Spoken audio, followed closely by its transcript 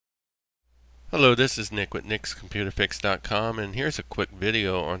Hello, this is Nick with nickscomputerfix.com, and here's a quick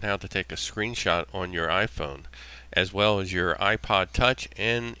video on how to take a screenshot on your iPhone as well as your iPod Touch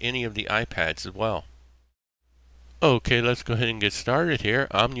and any of the iPads as well. Okay, let's go ahead and get started here.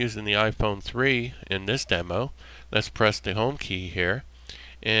 I'm using the iPhone 3 in this demo. Let's press the home key here,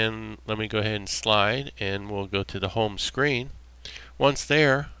 and let me go ahead and slide, and we'll go to the home screen. Once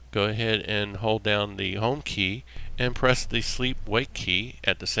there, go ahead and hold down the home key and press the sleep wake key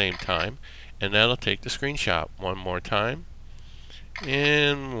at the same time, and that'll take the screenshot. One more time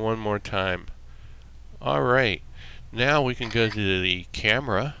and one more time. Alright, now we can go to the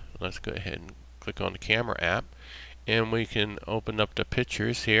camera. Let's go ahead and click on the camera app, and we can open up the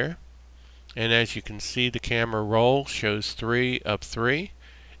pictures here, and as you can see, the camera roll shows 3 of 3,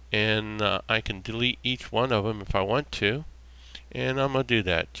 and I can delete each one of them if I want to. And I'm going to do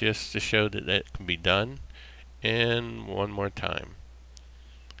that just to show that that can be done. And one more time.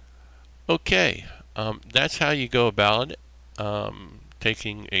 Okay, that's how you go about it.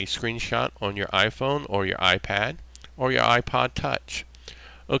 Taking a screenshot on your iPhone or your iPad or your iPod Touch.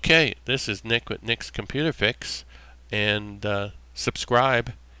 Okay, this is Nick with Nick's Computer Fix, and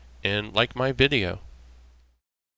subscribe and like my video.